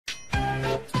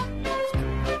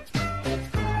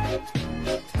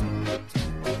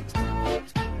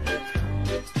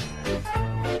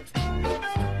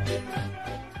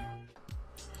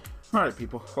Alright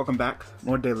people, welcome back.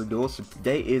 More Daily Duels. So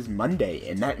today is Monday,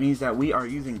 and that means that we are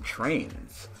using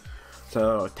trains.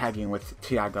 So, tagging with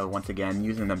Tiago once again,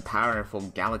 using the powerful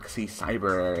Galaxy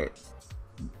Cyber...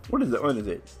 What is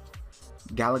it?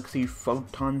 Galaxy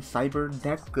Photon Cyber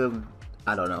deck?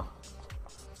 I don't know.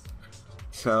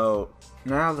 So,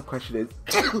 now the question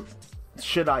is,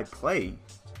 should I play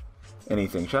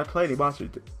anything? Should I play any monsters?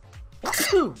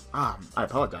 I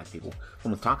apologize people.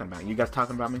 Someone's talking about me. You guys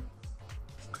talking about me?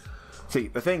 See,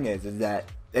 the thing is that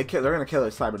they're gonna kill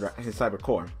his cyber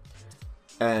core,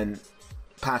 and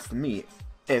pass to me.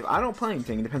 If I don't play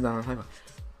anything, it depends on how.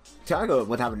 Tiago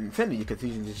would have an infinity because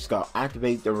he can just go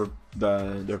activate the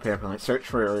repair point, search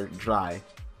for dry,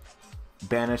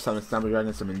 banish summon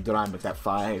dragon, summon dry with that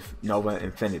 5 Nova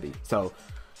infinity. So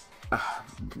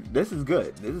this is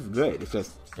good. This is good. It's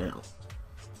just, you know,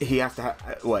 he has to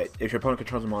have what if your opponent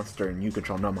controls a monster and you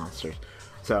control no monsters.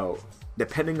 So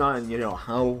depending on, you know,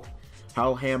 how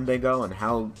ham they go and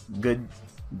how good,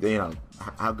 you know,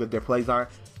 how good their plays are,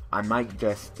 I might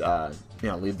just you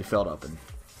know, leave the field open.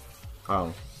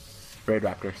 Oh, Raid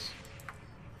Raptors.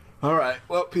 All right,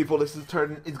 well, people, this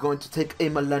turn is going to take a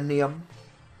millennium,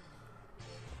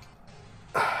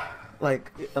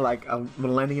 like a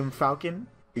Millennium Falcon.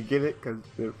 You get it? Cause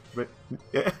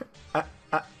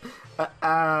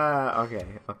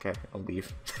okay, I'll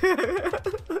leave.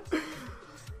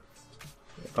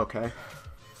 Okay.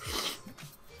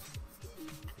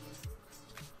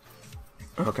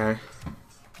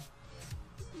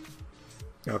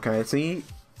 Okay, see?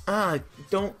 I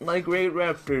don't like Raid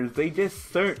Raptors. They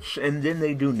just search and then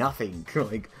they do nothing.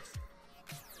 Like,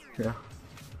 yeah.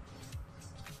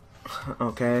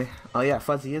 Okay. Oh yeah,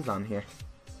 Fuzzy is on here.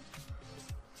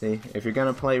 See, if you're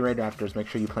gonna play Raid Raptors, make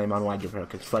sure you play him on Wide Pro,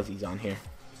 because Fuzzy's on here.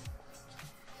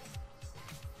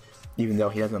 Even though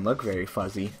he doesn't look very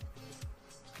fuzzy.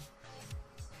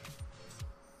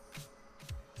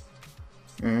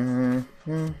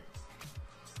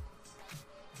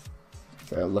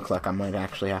 So it looks like I might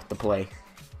actually have to play.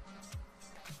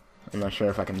 I'm not sure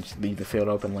if I can just leave the field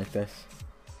open like this.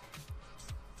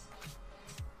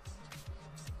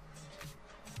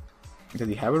 Does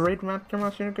he have a Raid Raptor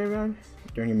monster in your graveyard?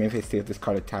 During your main phase state, if this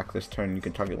card attacks this turn, you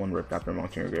can target one Raid Raptor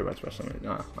monster in your graveyard special summon.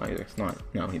 No, it's not.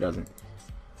 No, he doesn't.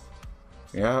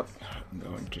 Yep.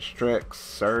 Going to Strix.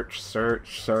 Search.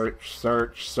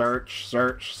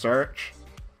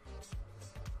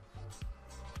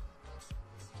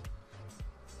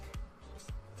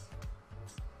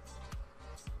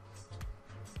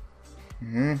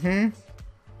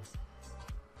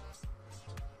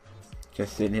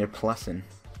 Just sitting here plussing.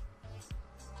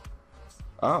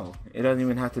 Oh, it doesn't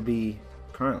even have to be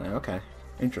currently. Okay,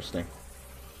 interesting.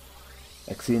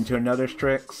 Exceed into another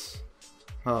Strix.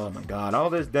 Oh my god, all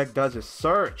this deck does is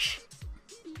search.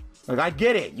 Like, I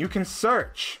get it, you can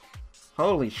search.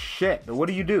 Holy shit, but what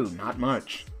do you do? Not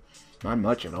much. Not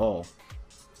much at all.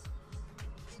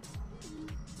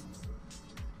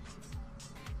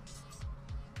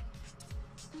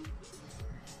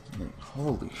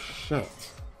 Holy shit.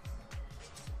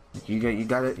 You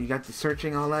got the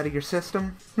searching all out of your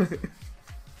system?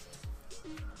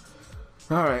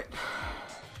 Alright.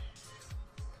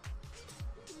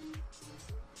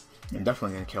 I'm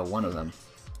definitely gonna kill one of them.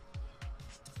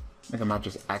 I think I might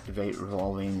just activate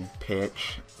revolving,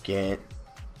 pitch, get,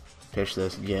 pitch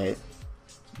this, get,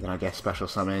 then I guess special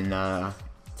summon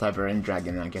Cyber End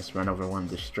Dragon, and I guess run over one of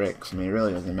the Strix. I mean, it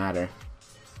really doesn't matter.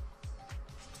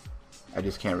 I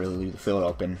just can't really leave the field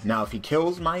open. Now, if he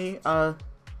kills my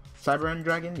Cyber End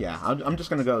Dragon, yeah, I'm just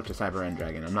gonna go to Cyber End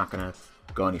Dragon. I'm not gonna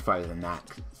go any farther than that.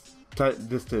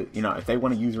 Just to, you know, if they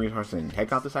want to use resources and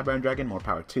take out the Cyber End Dragon, more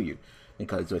power to you.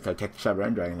 Because if I take the Cyber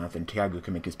End Dragon out, then Tiago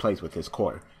can make his plays with his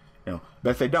core. You know, but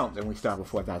if they don't, then we still have a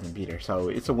 4,000 beater. So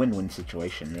it's a win-win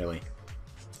situation, really.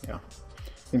 Yeah,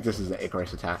 I think this is the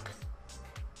Icarus attack.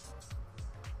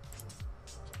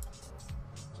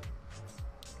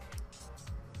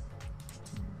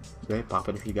 Okay, pop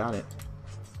it if you got it.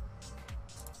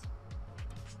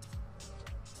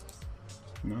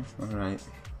 No? Alright.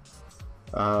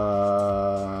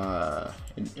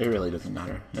 It really doesn't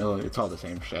matter. It's all the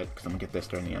same shit, because I'm gonna get this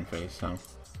during the end phase, so.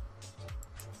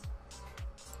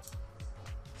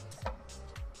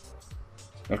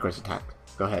 Icarus attack.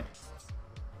 Go ahead.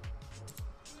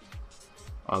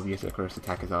 Obvious Icarus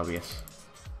attack is obvious.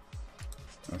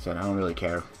 Like I said, I don't really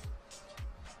care.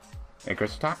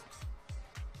 Icarus attack?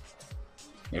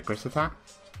 Icarus attack?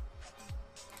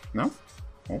 No?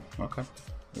 Oh, okay.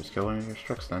 Just kill one of your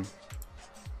Strix then.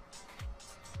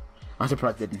 I'm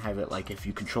surprised they didn't have it like if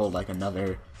you control like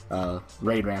another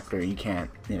Raid Raptor, you can't,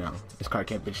 you know, this card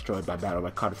can't be destroyed by battle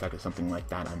by card effect or something like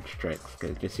that on Strix,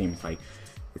 because it just seems like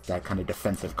it's that kind of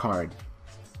defensive card.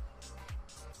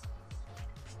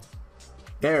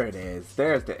 There it is.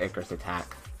 There's the Icarus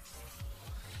attack.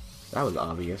 That was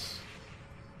obvious.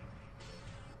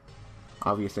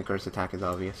 Obvious Icarus attack is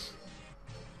obvious.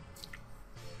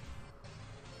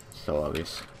 So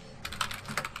obvious.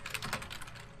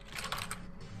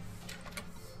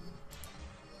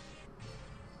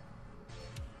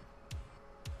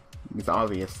 It's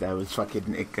obvious that was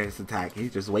fucking Icarus attack.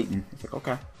 He's just waiting. He's like,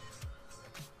 okay.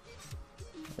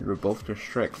 And we're both just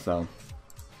strict, so.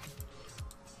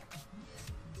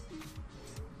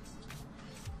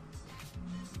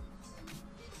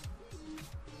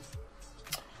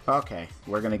 Okay,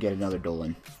 we're gonna get another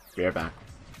dueling. Be right back.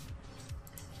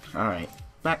 Alright.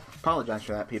 Apologize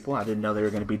for that, people. I didn't know they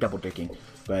were gonna be double dicking.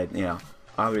 But, you know,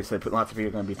 obviously lots of you are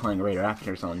gonna be playing Raider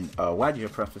Raptors on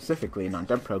Wedge Pro specifically, and on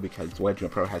Dub Pro because Wedge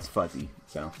Pro has fuzzy.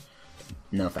 So,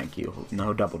 no thank you.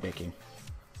 No double dicking.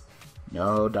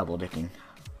 No double dicking.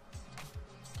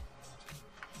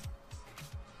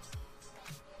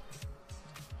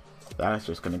 That's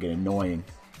just gonna get annoying.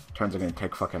 Turns are gonna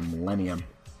take fucking millennium.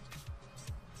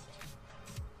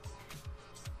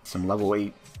 Some level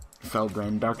 8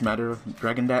 Felgren Dark Matter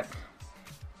Dragon deck.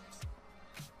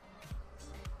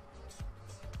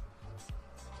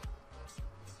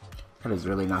 That is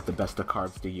really not the best of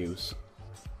cards to use.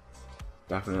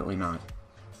 Definitely not.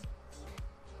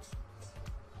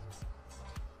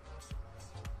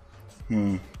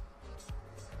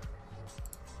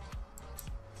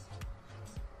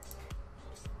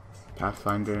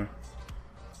 Pathfinder.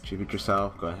 Tribute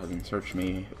yourself. Go ahead and search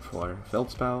me for Field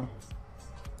Spell.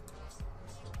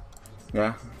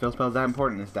 Yeah, Field Spell is that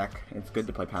important in this deck. It's good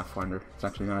to play Pathfinder. It's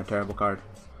actually not a terrible card.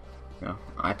 No,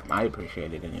 I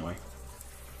appreciate it anyway.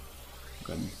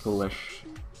 Go ahead and Foolish.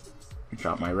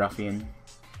 Drop my Ruffian.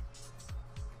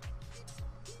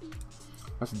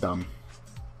 That's dumb.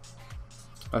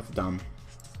 That's dumb.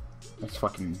 That's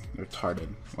fucking retarded.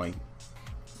 Like,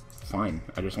 fine.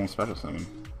 I just want Special Summon.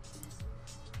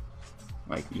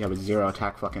 Like, you have a 0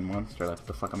 attack fucking monster. Like, what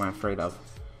the fuck am I afraid of?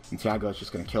 And Tiago is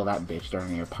just gonna kill that bitch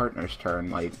during your partner's turn.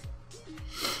 Like,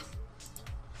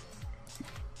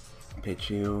 pitch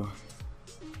you.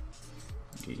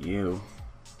 Get you.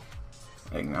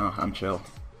 Like, no, I'm chill.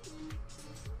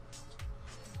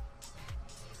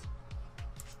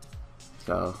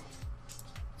 So,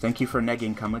 thank you for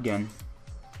negging, come again.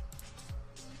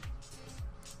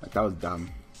 Like, that was dumb.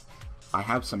 I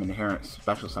have some inherent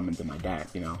special summons in my deck,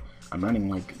 you know. I'm running,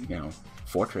 like, you know,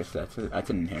 Fortress, that's an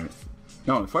inherent.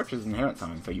 No, Fortress is inherent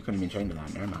summon, so you couldn't even change to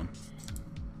that, never mind.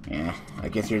 Yeah, I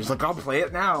guess you're just like, I'll play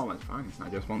it now. I'm like, fine, I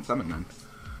just won't summon then.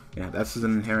 Yeah, that's an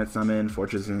inherent summon,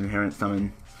 Fortress is an inherent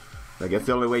summon. I guess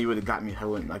the only way you would have got me, I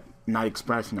went, like, Night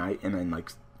Express Night, and then, like,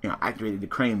 you know, activated the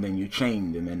Crane, then you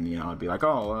chained, and then, you know, I'd be like,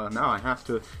 oh, now I have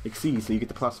to exceed, so you get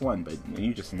the +1, but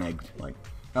you just negged. Like,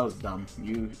 that was dumb.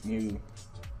 You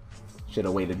should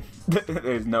have waited.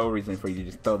 There's no reason for you to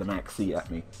just throw the max C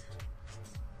at me.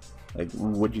 Like,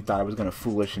 would you thought I was gonna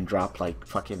Foolish and drop, like,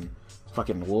 fucking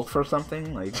Wolf or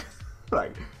something? Like,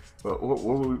 like, what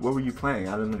were you playing?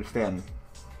 I didn't understand.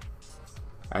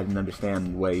 I didn't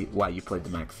understand why you played the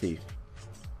max C.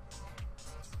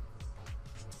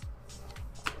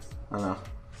 I don't know.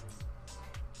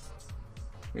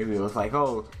 Maybe it was like,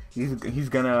 oh, he's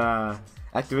gonna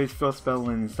activate Spell Spell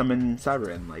and summon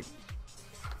Cyberend, like,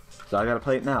 so I gotta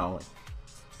play it now. Like,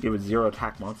 it was 0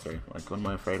 attack monster. Like, what am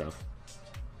I afraid of?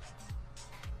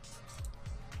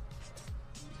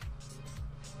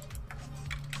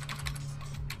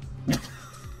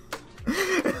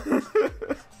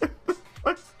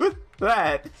 What was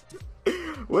that?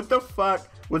 What the fuck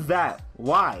was that?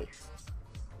 Why?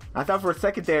 I thought for a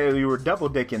second there you were double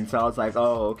dicking, so I was like,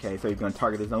 oh, okay, so he's gonna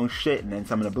target his own shit and then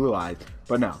summon the Blue Eyes.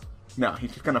 But no,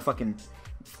 he's just gonna fucking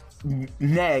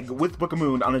neg with Book of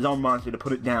Moon on his own monster to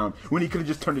put it down when he could have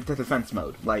just turned it to defense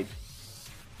mode. Like,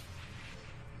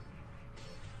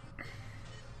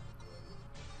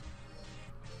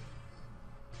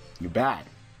 you're bad.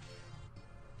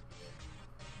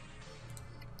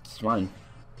 It's fine.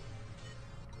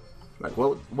 Like,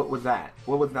 what was that?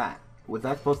 What was that? Was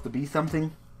that supposed to be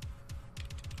something?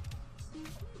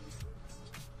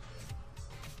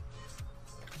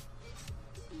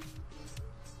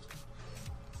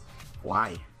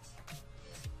 Why?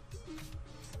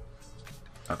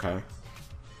 Okay.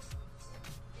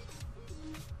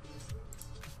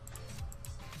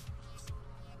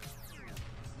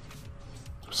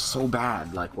 So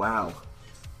bad, like, wow.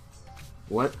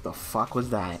 What the fuck was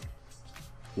that?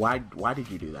 Why did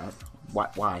you do that?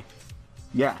 Why?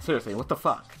 Yeah, seriously, what the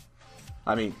fuck?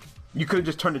 I mean, you could have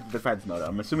just turned it to defense mode.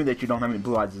 I'm assuming that you don't have any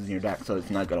blue eyes in your deck, so it's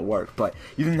not gonna work. But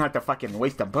you didn't have to fucking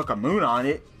waste a Book of Moon on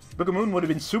it. Book of Moon would have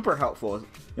been super helpful,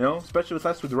 you know? Especially with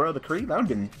us with the Royal Decree. That would have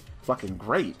been fucking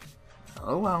great.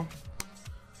 Oh well.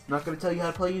 I'm not gonna tell you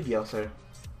how to play Yu-Gi-Oh, sir.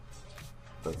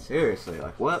 But seriously,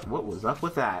 like, what was up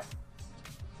with that?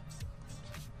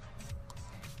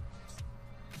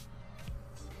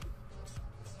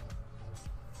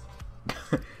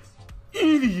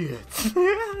 Idiots!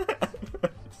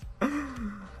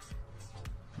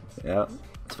 Yep.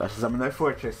 Special summon their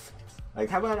fortress. Like,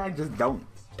 how about I just don't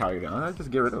target him? I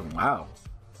just get rid of him. Wow.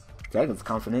 Tiago's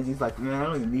confident. He's like, man, I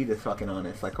don't even need this fucking on it.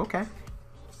 It's like, okay.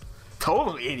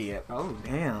 Total idiot. Oh,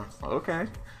 damn. Okay.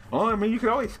 Well, I mean, you could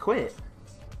always quit.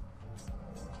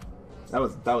 That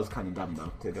was kind of dumb,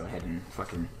 though, to go ahead and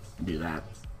fucking do that.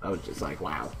 I was just like,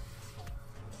 wow.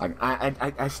 Like,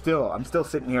 I'm still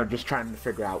sitting here just trying to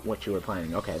figure out what you were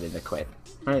planning. Okay, then they quit.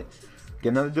 Alright, get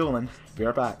another dueling. Be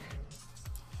right back.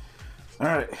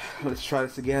 Alright, let's try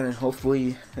this again, and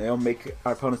hopefully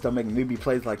our opponents don't make newbie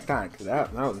plays like that. Cause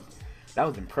that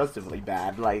was impressively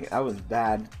bad. Like, that was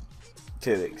bad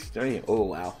to the extreme. Oh,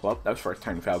 wow. Well, that was first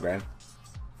turn Felgrand.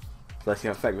 Let's see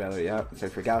how effect value, yeah. So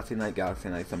for Galaxy Knight,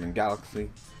 summon Galaxy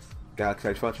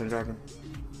Edge Fortune Dragon.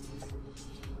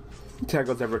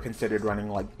 Tiago's ever considered running,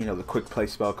 like, you know, the quick play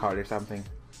spell card or something?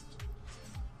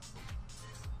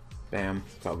 Bam,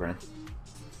 Felgrand.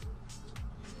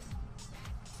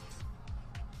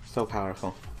 So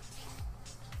powerful.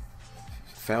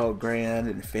 Felgrand,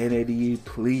 Infinity,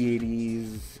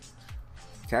 Pleiades.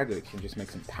 Tiago can just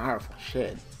make some powerful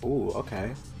shit. Ooh,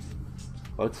 okay.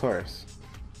 What's first?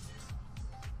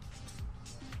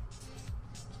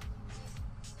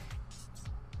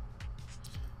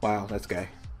 Wow, that's gay.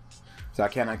 So I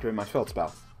can't activate my field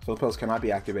spell. Field spells cannot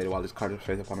be activated while this card is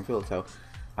placed upon the field, so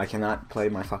I cannot play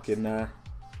my fucking my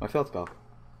field spell.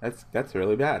 That's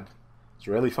really bad. It's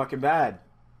really fucking bad.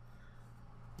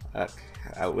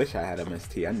 I wish I had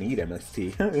MST. I need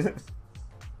MST.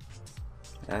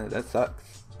 That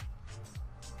sucks.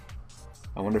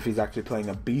 I wonder if he's actually playing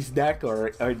a beast deck,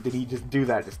 or did he just do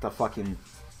that just to fucking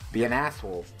be an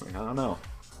asshole? I don't know.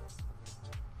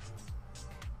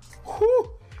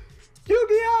 Whew!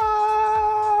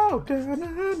 Yu-Gi-Oh!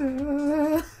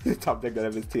 Top deck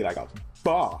that MST like a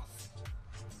boss.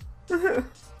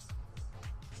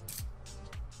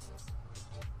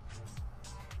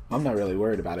 I'm not really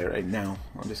worried about it right now.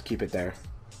 I'll just keep it there.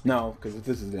 No, because if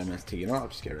this is an MST, you know, I'll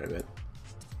just get rid of it.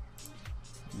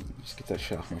 Just get that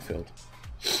shit off my field.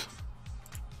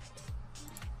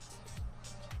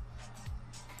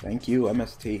 Thank you,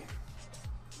 MST.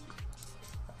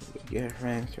 Gear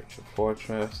rank, search your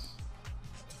fortress.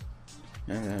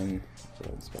 And then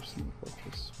special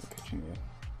fortress. Pitching you.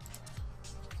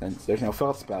 Since there's no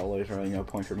field spell, there's really no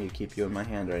point for me to keep you in my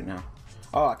hand right now.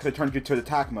 Oh, I could have turned you to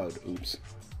attack mode. Oops.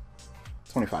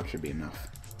 25 should be enough.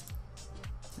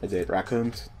 Is it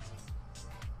raccoons?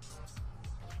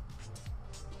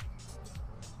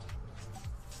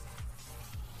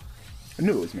 I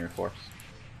knew it was Mirror Force.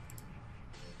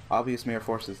 Obvious Mirror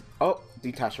Forces. Oh,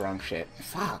 detach the wrong shit.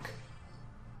 Fuck.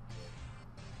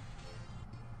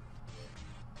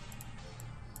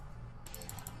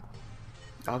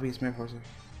 Obvious Mirror Forces.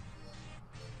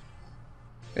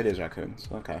 It is raccoons.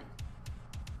 Okay.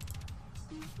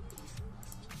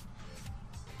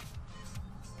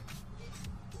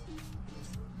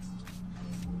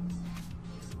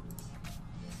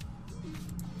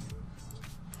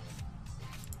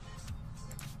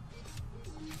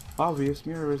 Obvious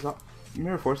Mirror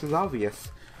Force is obvious.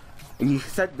 And you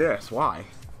said this, why?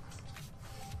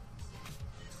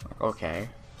 Okay.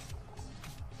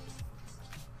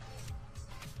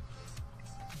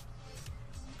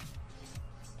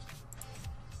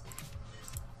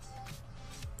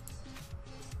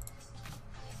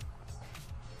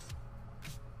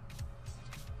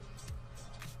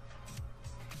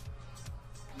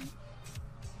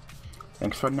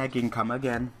 Thanks for negging, come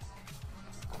again.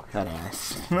 That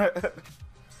ass.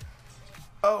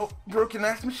 Oh, broken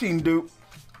ass machine dupe.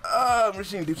 Oh,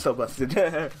 machine dupe so busted.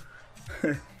 So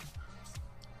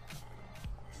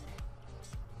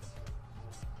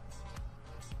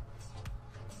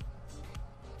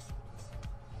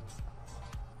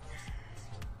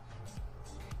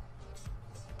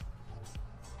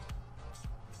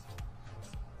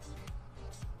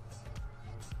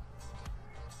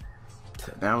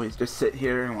now we just sit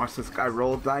here and watch this guy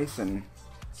roll dice and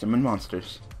summon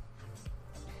monsters.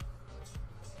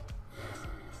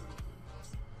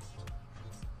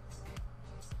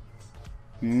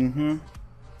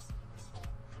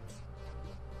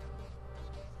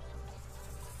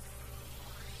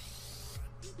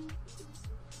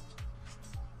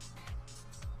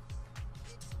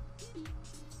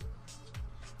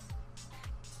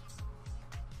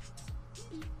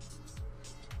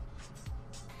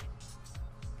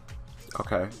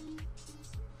 Okay.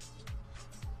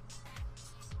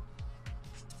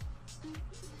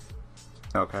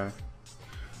 Okay.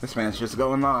 This man's just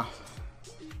going off.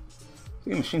 See,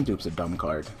 Machine Dupe's a dumb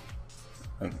card.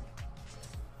 Like,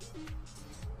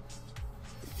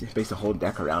 just based a whole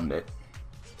deck around it.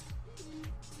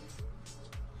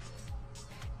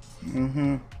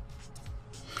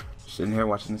 Sitting here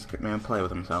watching this man play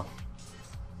with himself.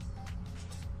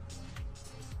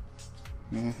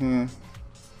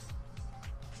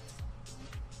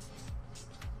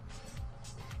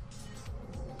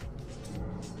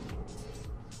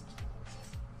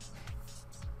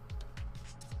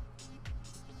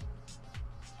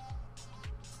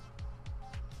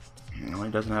 No,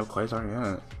 he doesn't have Quasar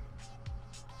yet.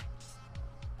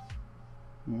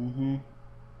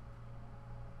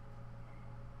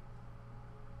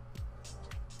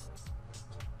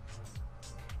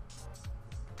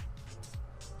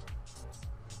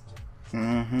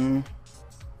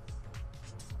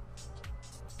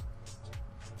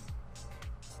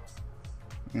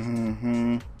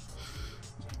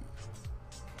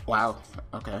 Wow.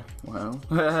 Okay. Well,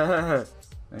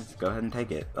 let's go ahead and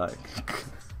take it. Like,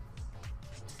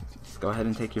 just go ahead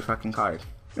and take your fucking card.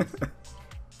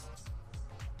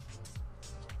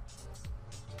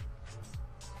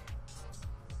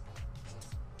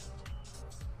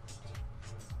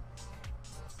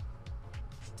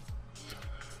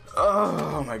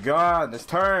 Oh my god, this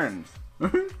turn!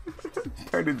 This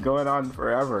turn is going on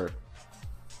forever.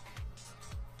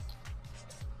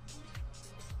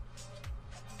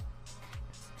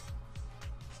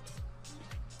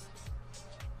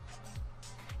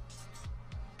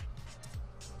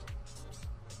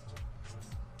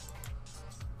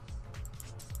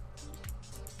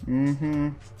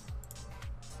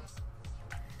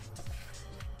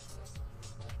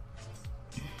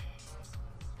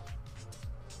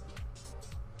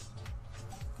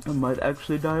 I might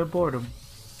actually die of boredom.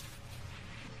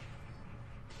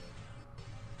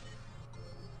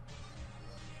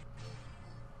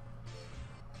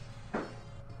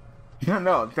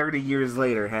 No, 30 years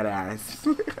later, head ass.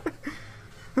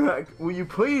 Like, will you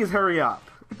please hurry up?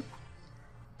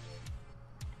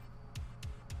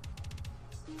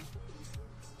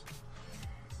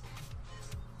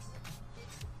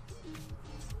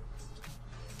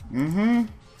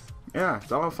 Yeah,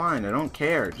 it's all fine. I don't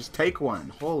care. Just take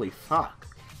one. Holy fuck.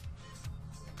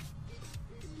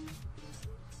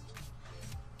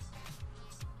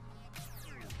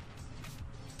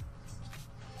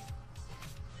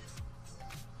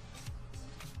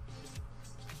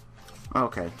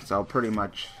 Okay, so pretty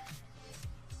much...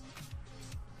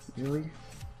 Really?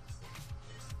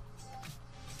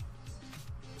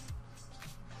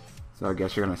 So I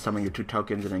guess you're gonna summon your 2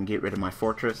 tokens and then get rid of my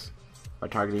fortress by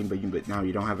targeting, but now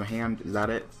you don't have a hand. Is that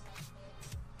it?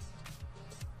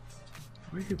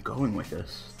 Where are you going with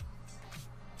this?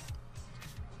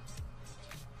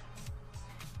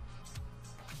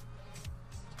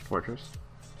 Fortress?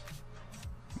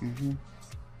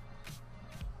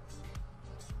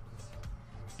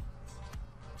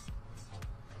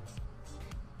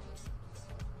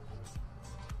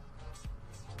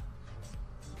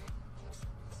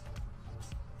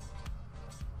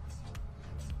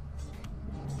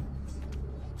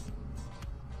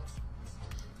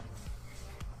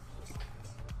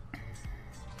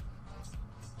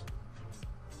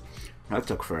 That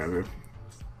took forever.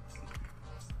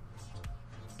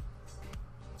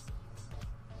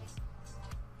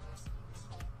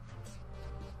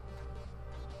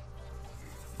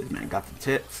 This man got the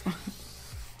tits.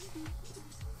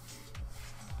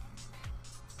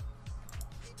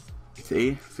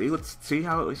 See what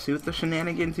the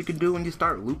shenanigans you can do when you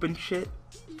start looping shit?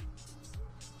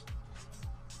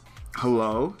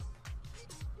 Hello?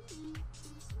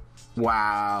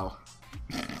 Wow.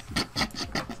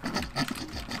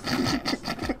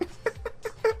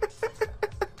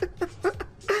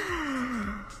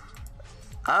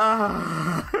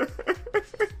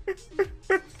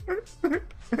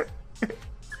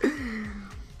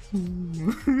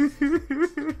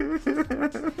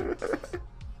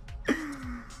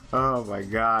 Oh my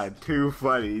god, too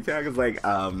funny. Tiago's like,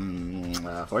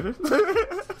 Fortress?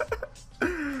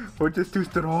 Fortress too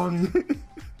strong.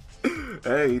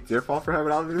 Hey, it's your fault for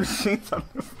having all these machines on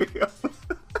the field.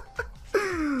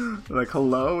 Like,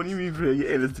 hello? What do you mean for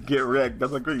it's to get wrecked?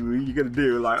 That's like, what are you gonna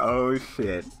do? Like, oh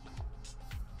shit.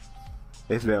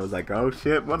 This man was like, oh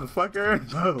shit, motherfucker.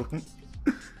 Boom.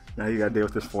 Now you gotta deal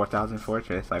with this 4,000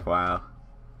 fortress. Like, wow.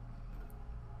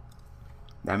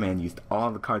 That man used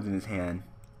all the cards in his hand.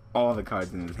 All the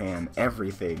cards in his hand.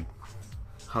 Everything.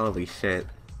 Holy shit.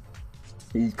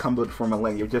 He comboed for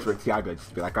Millennium just for Tiago just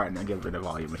to be like, alright, now get rid of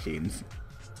all your machines.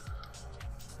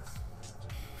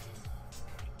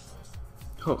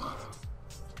 Oh.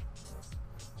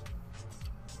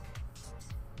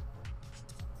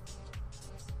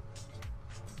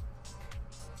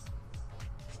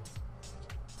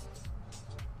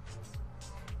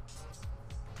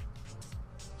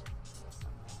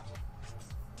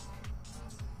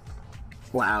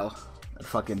 Wow. That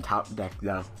fucking top deck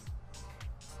though.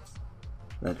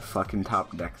 That fucking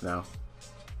top deck though.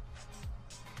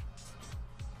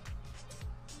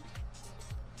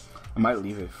 I might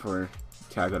leave it for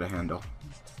Tiago to handle.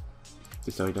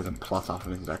 Just so he doesn't plus off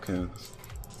of his raccoons.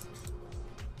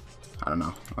 I don't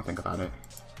know. I'll think about it.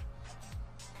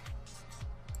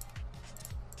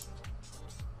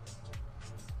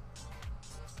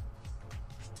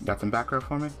 Got some back row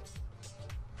for me?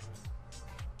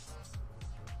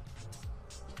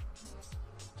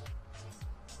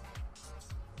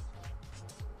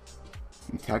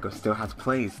 And Tiago still has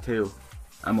plays too.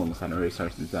 I'm almost out of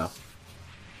resources though.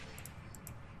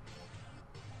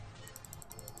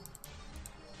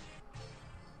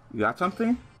 You got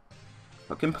something?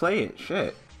 Fucking play it,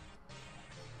 shit.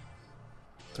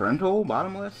 Torrential,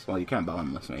 bottomless? Well, you can't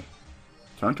bottomless me.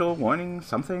 Torrential, warning,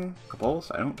 something,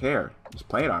 compulse, I don't care. Just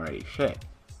play it already, shit.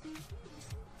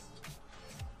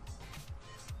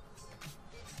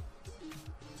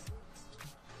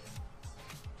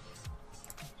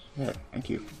 Shit, thank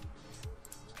you.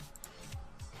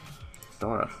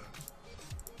 Dora.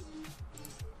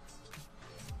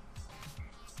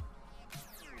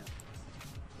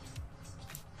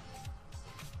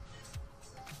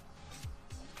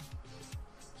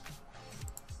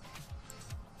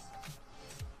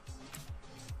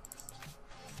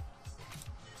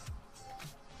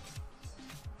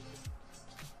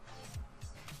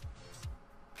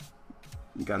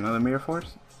 You got another mirror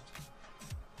force?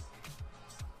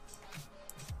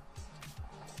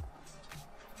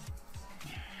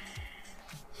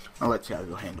 I'll let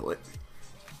Tiago handle it.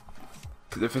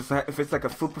 Cause if it's like a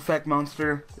flip effect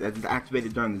monster that's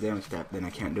activated during the damage step, then I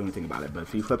can't do anything about it. But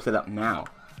if he flips it up now,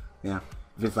 yeah.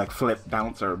 If it's like flip,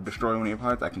 bounce, or destroy one of your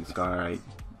parts, I can just go, alright,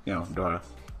 you know, Dora.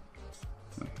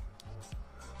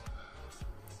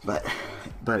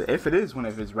 But if it is one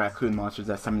of his raccoon monsters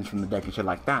that summons from the deck and shit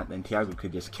like that, then Tiago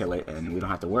could just kill it and we don't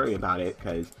have to worry about it,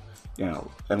 because, you know,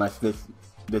 unless this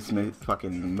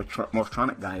fucking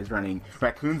Morphtronic guy is running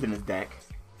raccoons in his deck,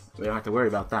 we don't have to worry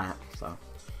about that. So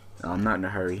I'm not in a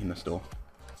hurry in this duel.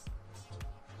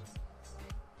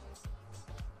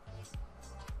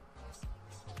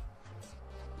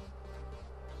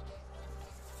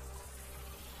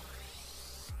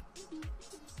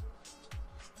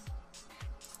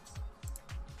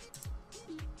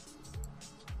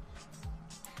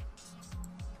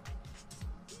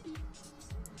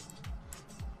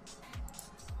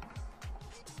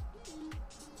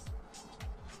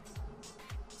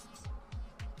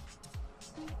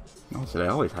 Oh, so they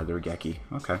always had the Regeki.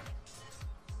 Okay.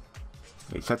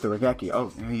 He set the Regeki. Oh,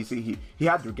 he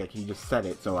had the Regeki. He just set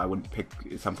it so I wouldn't pick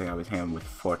something I was handling with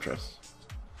Fortress.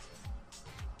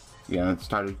 Yeah, it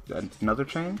started another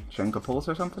chain? Chain Pulse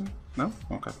or something? No?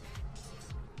 Okay.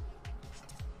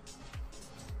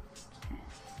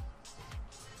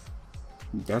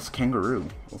 That's Kangaroo.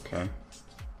 Okay.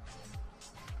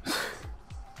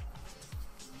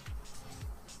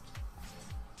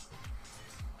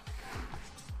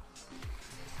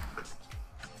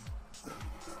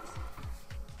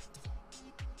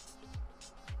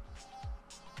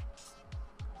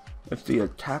 If the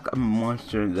attack of a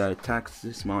monster that attacks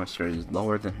this monster is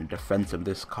lower than the defense of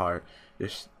this card,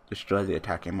 just destroy the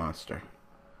attacking monster.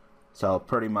 So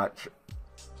pretty much,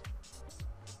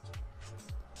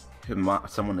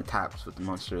 if someone attacks with a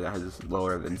monster that has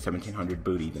lower than 1700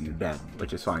 booty, then they're dead,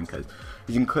 which is fine because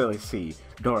you can clearly see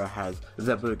Dora has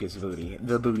the biggest booty,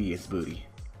 the bootiest booty.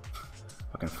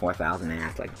 Fucking 4,000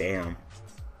 ass, like damn.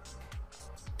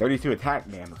 32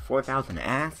 attack, damn, 4,000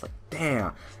 ass, like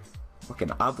damn.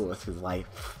 Fucking Obelisk is like,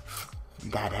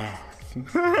 that ass.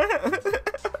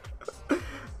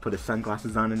 Put his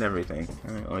sunglasses on and everything.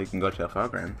 Alright, or you can go to a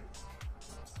Felgran.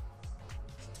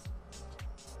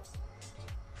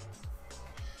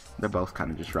 They're both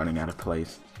kind of just running out of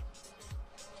place.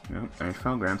 Yep, there's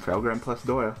Felgran. Felgran plus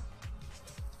Dora.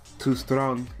 Too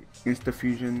strong. Insta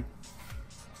fusion.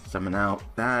 Summon out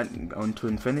that. Going to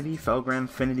Infinity. Felgran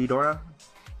Infinity Dora.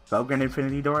 Felgran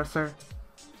Infinity Dora, sir?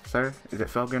 Sir, is it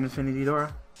Felgran Infinity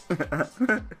Dora?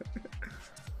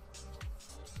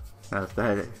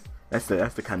 That's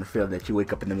the kind of feel that you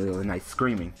wake up in the middle of the night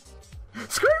screaming.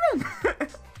 Screaming!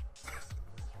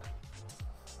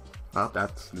 Well,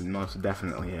 that's most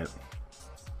definitely it.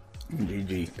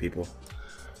 GG, people.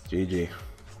 GG.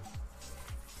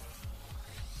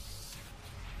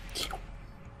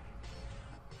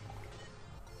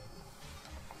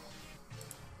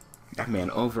 That man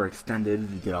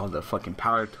overextended, did all the fucking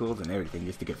power tools and everything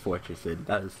just to get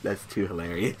fortressed. That's too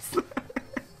hilarious.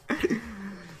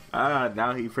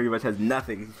 Now he pretty much has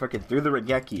nothing. He fucking threw the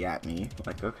Regeki at me.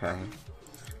 Like, okay,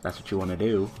 that's what you want to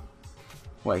do.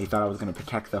 What, he thought I was gonna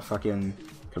protect the fucking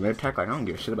Command Tech? Like, I don't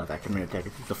give a shit about that Command Tech.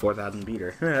 It's just a 4,000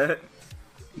 beater.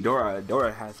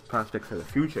 Dora has prospects for the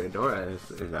future. Dora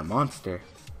is a monster.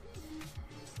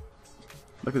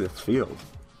 Look at this field.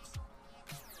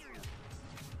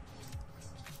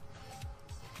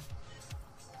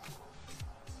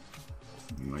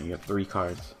 You got 3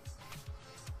 cards.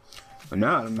 But no,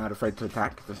 I'm not afraid to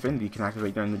attack. The Affinity can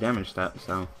activate during the damage step,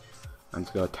 so I'm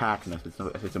just gonna attack. And if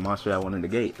it's a monster that I want to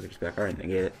negate, I'll just be like, alright,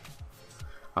 negate it.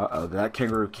 Uh-oh, that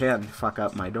kangaroo can fuck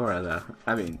up my Dora, though.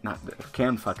 I mean,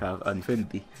 can fuck up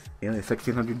Infinity. He only has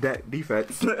 1600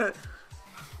 defense. So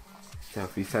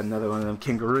if he said another one of them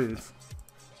kangaroos,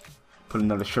 put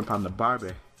another shrimp on the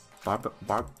Barber. Barber?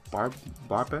 I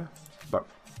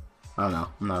don't know.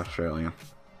 I'm not Australian.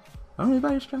 Oh,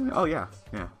 anybody Australian? Oh, yeah.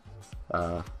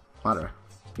 Otter.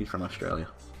 He's from Australia.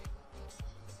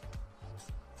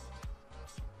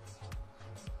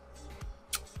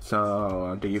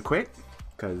 So, do you quit?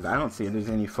 Because I don't see there's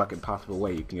any fucking possible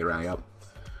way you can get around. Up.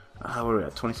 What are we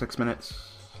at? 26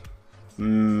 minutes?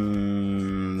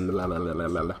 I'm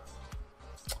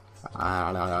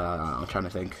trying to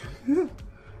think.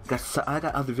 I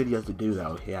got other videos to do,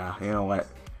 though. Yeah, you know what?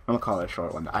 I'm gonna call it a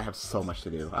short one. I have so much to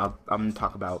do. I'm gonna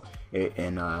talk about it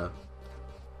in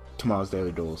tomorrow's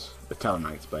Daily Duels with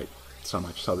Satellaknight, but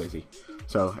so busy.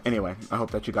 So anyway, I hope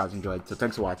that you guys enjoyed. So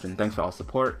thanks for watching. Thanks for all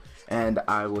support. And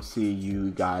I will see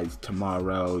you guys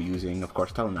tomorrow using, of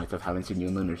course, Satellaknight. I haven't seen you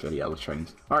in Lunar's video with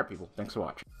trains. Alright, people. Thanks for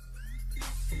watching.